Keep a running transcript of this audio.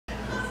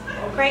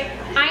Great.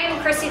 I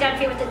am Christy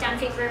Dunphy with the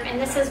Dunphy Group,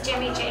 and this is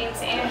Jimmy James,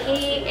 and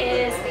he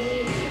is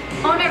the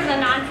owner of the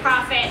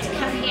nonprofit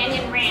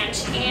Companion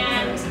Ranch.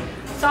 And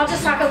so I'll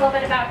just talk a little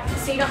bit about,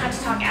 so you don't have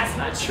to talk as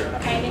much, sure.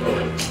 Okay? Then we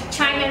can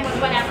chime in with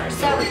whatever.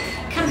 So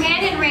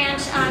Companion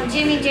Ranch,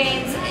 Jimmy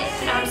James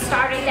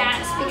started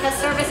that because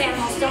service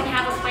animals don't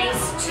have a place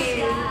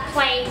to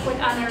play with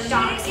other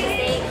dogs, because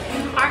they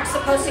aren't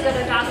supposed to go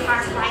to a dog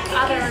park like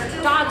other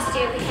dogs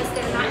do because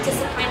they're not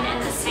disciplined in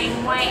the same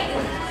way.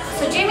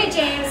 So Jimmy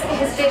James,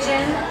 his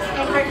vision,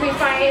 and correct me if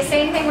I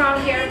say anything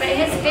wrong here, but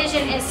his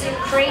vision is to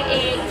create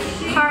a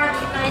park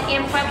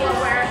in Pueblo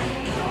where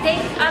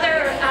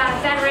other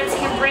veterans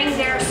can bring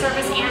their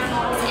service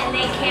animals and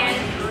they can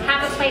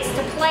have a place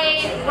to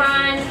play,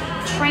 run,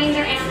 train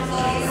their animals.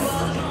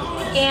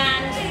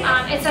 And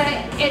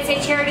it's a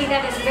charity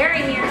that is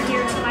very near and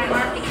dear to my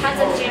heart because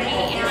of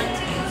Jimmy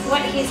and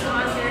what he's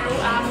gone through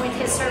with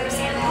his service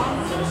animal.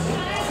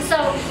 So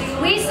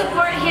we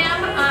support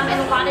him in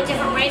a lot of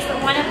different ways,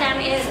 but one of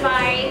them is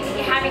by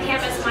having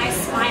him as my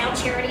Smile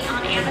charity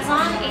on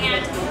Amazon.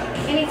 And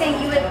anything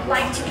you would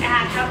like to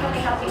add, how can we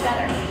help you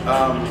better?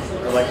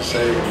 I'd like to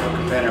say,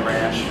 Companion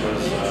Ranch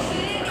was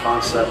a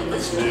concept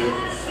that's new.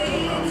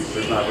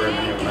 There's not very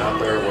many of them out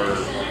there where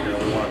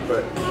we want to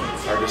put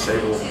our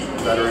disabled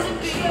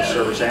veterans,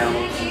 service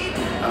animals,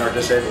 and our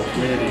disabled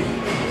community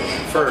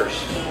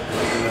first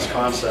in this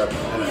concept,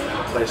 and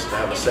a place to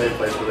have a safe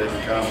place where they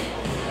can come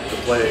to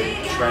play,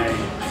 train,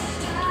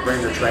 to bring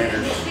their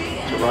trainers,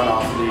 to run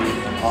off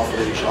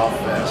leash, off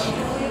fence,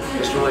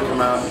 just really come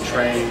out and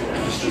train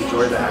and just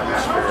enjoy the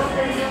atmosphere.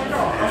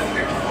 And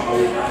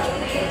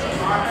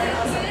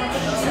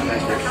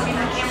Thank you for coming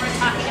on camera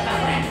talking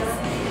about that.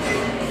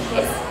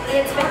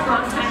 It's been a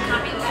long time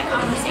coming, that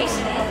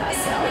conversation with us.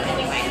 So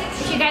anyway,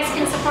 if you guys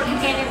can support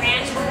Companion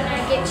Ranch, we're going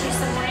to get you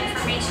some more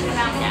information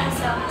about that.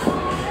 So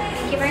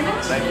thank you very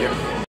much. Thank you.